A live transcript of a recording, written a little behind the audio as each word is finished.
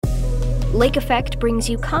Lake Effect brings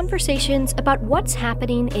you conversations about what's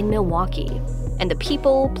happening in Milwaukee and the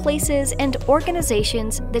people, places, and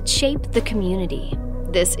organizations that shape the community.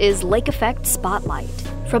 This is Lake Effect Spotlight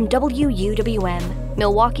from WUWM,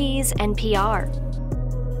 Milwaukee's NPR.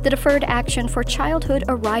 The Deferred Action for Childhood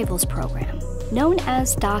Arrivals program, known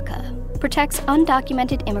as DACA, protects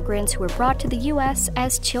undocumented immigrants who were brought to the U.S.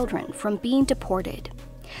 as children from being deported.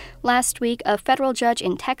 Last week, a federal judge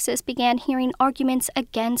in Texas began hearing arguments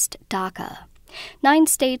against DACA. 9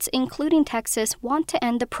 states, including Texas, want to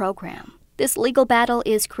end the program. This legal battle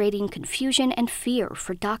is creating confusion and fear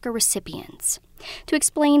for DACA recipients. To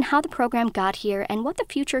explain how the program got here and what the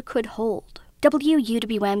future could hold,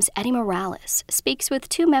 WUWM's Eddie Morales speaks with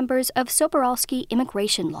 2 members of Soboralski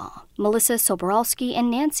Immigration Law, Melissa Soboralski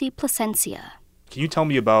and Nancy Plasencia. Can you tell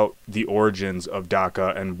me about the origins of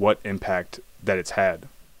DACA and what impact that it's had?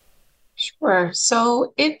 Sure.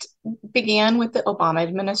 So it began with the Obama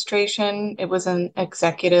administration. It was an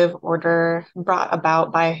executive order brought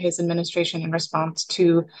about by his administration in response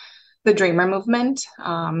to the Dreamer movement,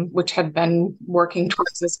 which had been working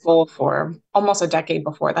towards this goal for almost a decade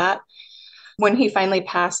before that. When he finally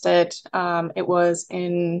passed it, it was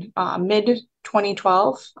in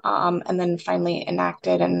mid-2012, and then finally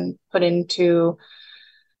enacted and put into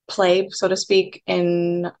play, so to speak,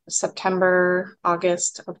 in September,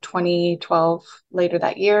 August of 2012, later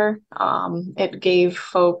that year. It gave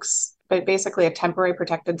folks basically a temporary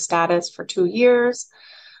protected status for 2 years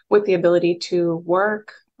with the ability to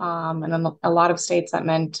work. And in a lot of states, that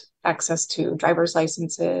meant access to driver's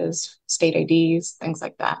licenses, state IDs, things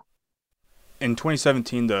like that. In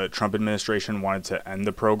 2017, the Trump administration wanted to end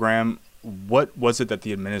the program. What was it that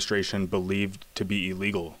the administration believed to be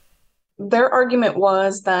illegal? Their argument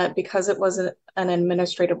was that because it was an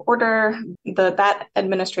administrative order, that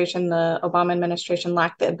administration, the Obama administration,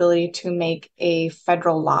 lacked the ability to make a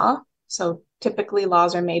federal law. So typically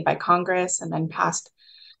laws are made by Congress and then passed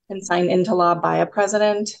and signed into law by a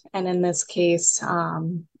president. And in this case,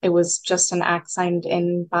 it was just an act signed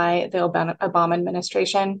in by the Obama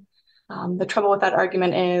administration. The trouble with that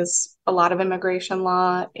argument is a lot of immigration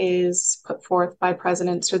law is put forth by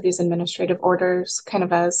presidents through these administrative orders, kind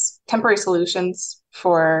of as temporary solutions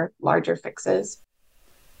for larger fixes.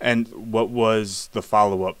 And what was the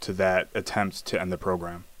follow-up to that attempt to end the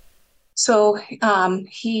program? So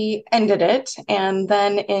he ended it, and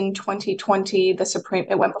then in 2020,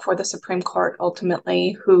 it went before the Supreme Court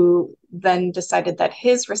ultimately, who then decided that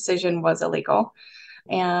his rescission was illegal,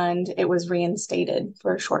 and it was reinstated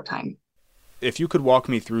for a short time. If you could walk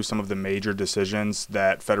me through some of the major decisions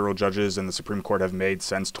that federal judges and the Supreme Court have made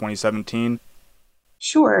since 2017.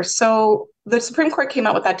 Sure. So the Supreme Court came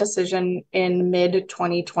out with that decision in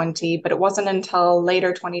mid-2020, but it wasn't until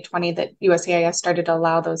later 2020 that USCIS started to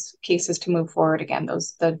allow those cases to move forward again,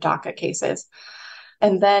 the DACA cases.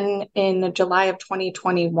 And then in July of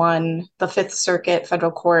 2021, the Fifth Circuit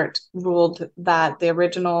Federal Court ruled that the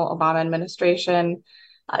original Obama administration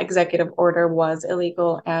executive order was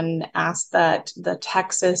illegal and asked that the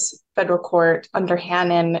Texas federal court under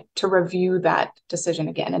Hannon to review that decision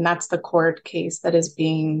again. And that's the court case that is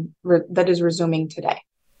resuming today.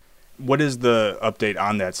 What is the update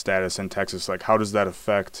on that status in Texas? Like, how does that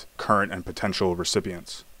affect current and potential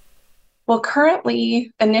recipients? Well,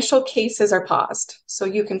 currently, initial cases are paused. So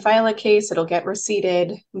you can file a case, it'll get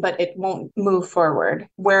receipted, but it won't move forward.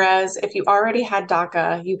 Whereas if you already had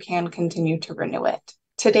DACA, you can continue to renew it.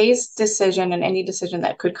 Today's decision and any decision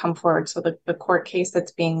that could come forward, so the court case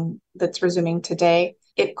that's resuming today,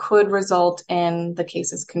 it could result in the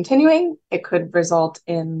cases continuing. It could result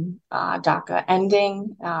in DACA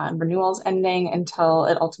ending, renewals ending until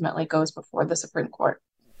it ultimately goes before the Supreme Court.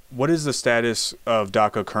 What is the status of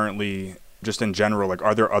DACA currently, just in general? Like,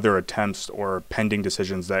 are there other attempts or pending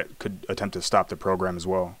decisions that could attempt to stop the program as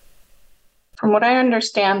well? From what I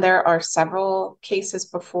understand, there are several cases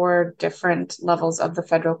before different levels of the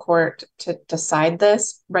federal court to decide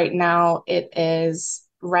this. Right now, it is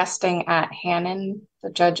resting at Hannon,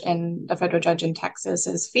 the federal judge in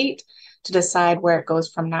Texas's feet, to decide where it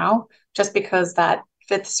goes from now, just because that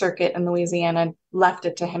Fifth Circuit in Louisiana left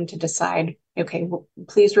it to him to decide, okay, well,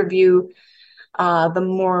 please review the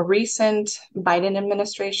more recent Biden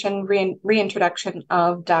administration reintroduction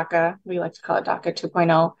of DACA, we like to call it DACA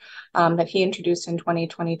 2.0, that he introduced in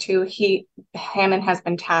 2022. Hannon has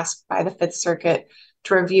been tasked by the Fifth Circuit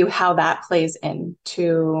to review how that plays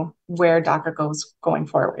into where DACA goes going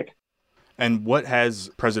forward. And what actions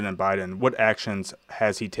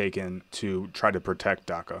has he taken to try to protect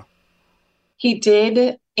DACA? He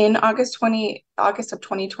did, in August of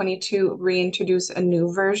 2022, reintroduce a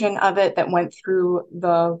new version of it that went through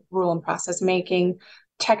the rule and process making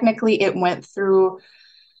technically it went through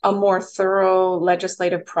a more thorough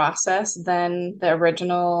legislative process than the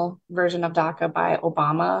original version of DACA by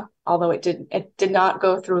Obama. Although it did not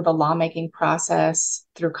go through the lawmaking process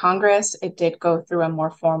through Congress, it did go through a more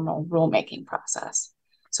formal rulemaking process.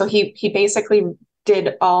 So he basically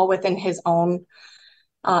did all within his own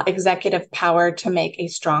executive power to make a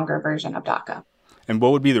stronger version of DACA. And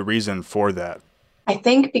what would be the reason for that? I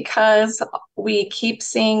think because we keep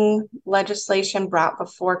seeing legislation brought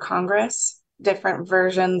before Congress, different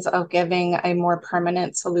versions of giving a more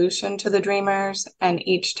permanent solution to the Dreamers, and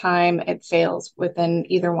each time it fails within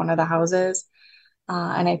either one of the houses.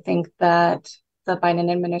 And I think that the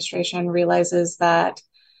Biden administration realizes that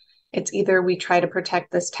it's either we try to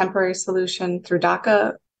protect this temporary solution through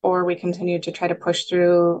DACA, or we continue to try to push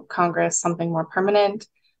through Congress something more permanent,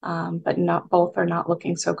 but not both are not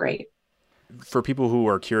looking so great. For people who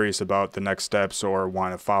are curious about the next steps or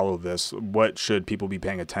want to follow this, what should people be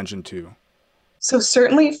paying attention to? So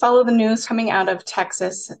certainly follow the news coming out of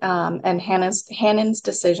Texas and Hannon's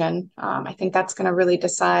decision. I think that's going to really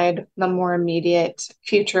decide the more immediate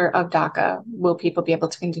future of DACA. Will people be able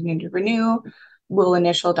to continue to renew? Will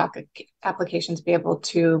initial DACA applications be able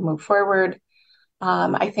to move forward?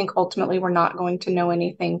 I think ultimately we're not going to know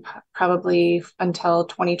anything probably until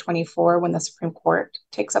 2024 when the Supreme Court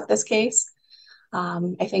takes up this case.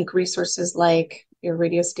 I think resources like your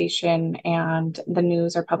radio station and the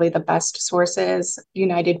news are probably the best sources.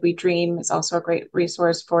 United We Dream is also a great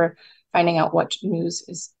resource for finding out what news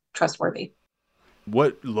is trustworthy.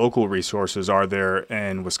 What local resources are there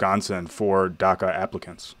in Wisconsin for DACA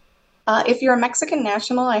applicants? If you're a Mexican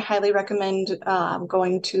national, I highly recommend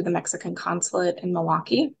going to the Mexican consulate in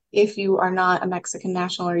Milwaukee. If you are not a Mexican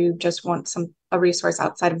national or you just want a resource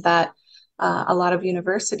outside of that, a lot of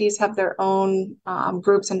universities have their own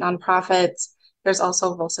groups and nonprofits. There's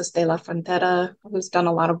also Voces de la Frontera, who's done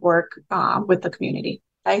a lot of work with the community.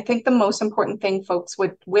 I think the most important thing folks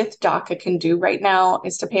with DACA can do right now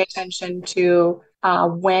is to pay attention to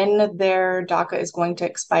when their DACA is going to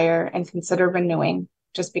expire and consider renewing,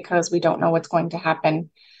 just because we don't know what's going to happen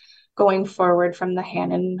going forward from the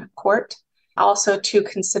Hannon court. Also to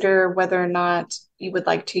consider whether or not you would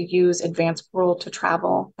like to use advanced parole to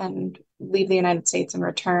travel and leave the United States and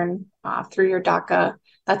return through your DACA.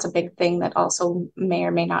 That's a big thing that also may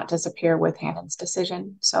or may not disappear with Hannon's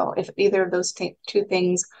decision. So if either of those two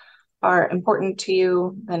things are important to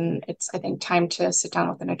you, then it's, I think, time to sit down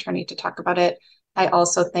with an attorney to talk about it. I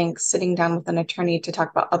also think sitting down with an attorney to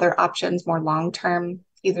talk about other options more long-term,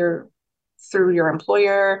 either through your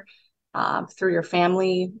employer, through your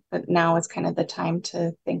family, but now is kind of the time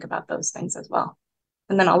to think about those things as well.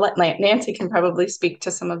 And then I'll let Nancy can probably speak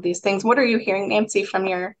to some of these things. What are you hearing, Nancy, from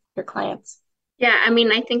your clients? Yeah, I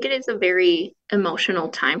mean, I think it is a very emotional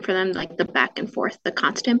time for them, like the back and forth, the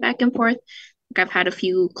constant back and forth. Like I've had a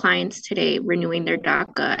few clients today renewing their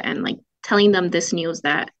DACA and like telling them this news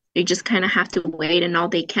that they just kind of have to wait and all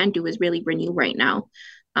they can do is really renew right now.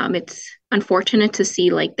 It's unfortunate to see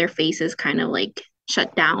like their faces kind of like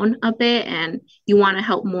shut down a bit and you want to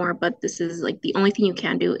help more, but this is like the only thing you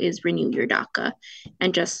can do is renew your DACA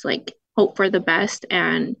and just like hope for the best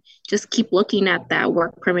and just keep looking at that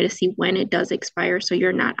work permit to see when it does expire so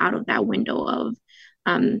you're not out of that window of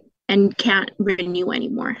and can't renew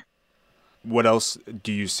anymore. What else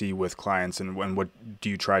do you see with clients and what do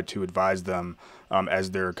you try to advise them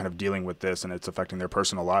as they're kind of dealing with this and it's affecting their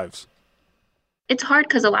personal lives? It's hard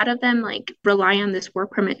because a lot of them like rely on this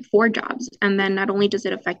work permit for jobs. And then not only does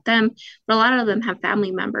it affect them, but a lot of them have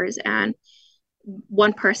family members and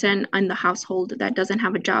one person in the household that doesn't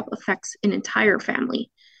have a job affects an entire family.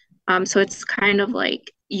 So it's kind of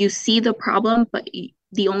like you see the problem, but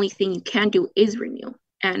the only thing you can do is renew.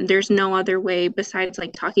 And there's no other way besides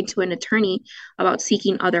like talking to an attorney about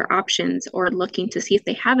seeking other options or looking to see if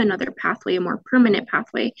they have another pathway, a more permanent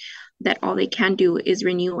pathway, that all they can do is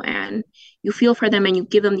renew. And you feel for them and you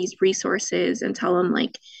give them these resources and tell them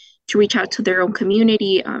like to reach out to their own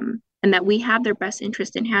community and that we have their best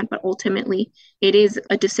interest in hand. But ultimately, it is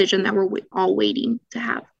a decision that we're all waiting to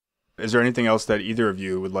have. Is there anything else that either of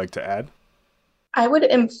you would like to add? I would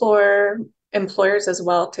implore employers as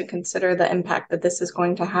well to consider the impact that this is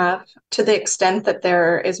going to have to the extent that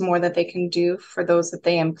there is more that they can do for those that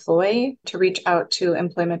they employ, to reach out to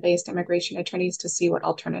employment-based immigration attorneys to see what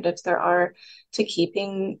alternatives there are to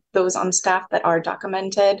keeping those on staff that are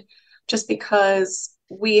documented, just because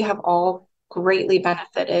we have all greatly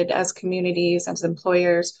benefited as communities, as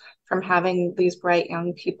employers, from having these bright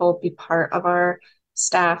young people be part of our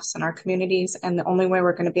staffs and our communities. And the only way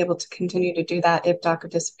we're going to be able to continue to do that if DACA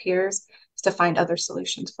disappears is to find other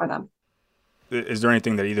solutions for them. is there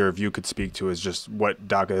anything that either of you could speak to as just what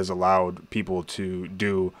DACA has allowed people to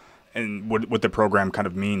do and what the program kind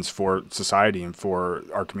of means for society and for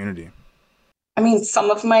our community? I mean, some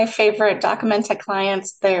of my favorite documented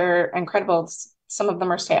clients, they're incredible. Some of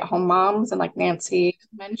them are stay-at-home moms, and like Nancy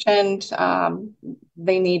mentioned,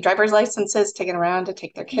 they need driver's licenses to get around to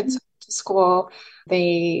take their kids to school.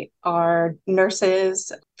 They are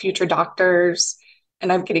nurses, future doctors,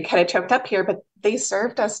 and I'm getting kind of choked up here, but they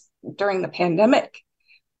served us during the pandemic,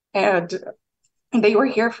 and they were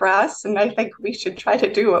here for us, and I think we should try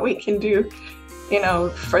to do what we can do,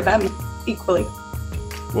 for them equally.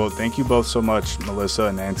 Well, thank you both so much, Melissa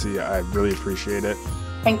and Nancy. I really appreciate it.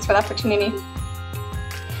 Thanks for the opportunity.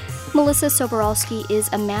 Melissa Soboralski is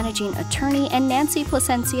a managing attorney, and Nancy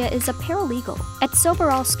Plasencia is a paralegal at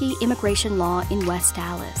Soboralski Immigration Law in West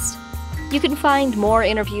Dallas. You can find more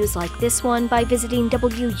interviews like this one by visiting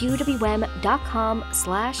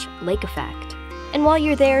wuwm.com/Lake Effect. And while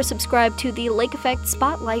you're there, subscribe to the Lake Effect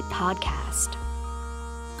Spotlight podcast.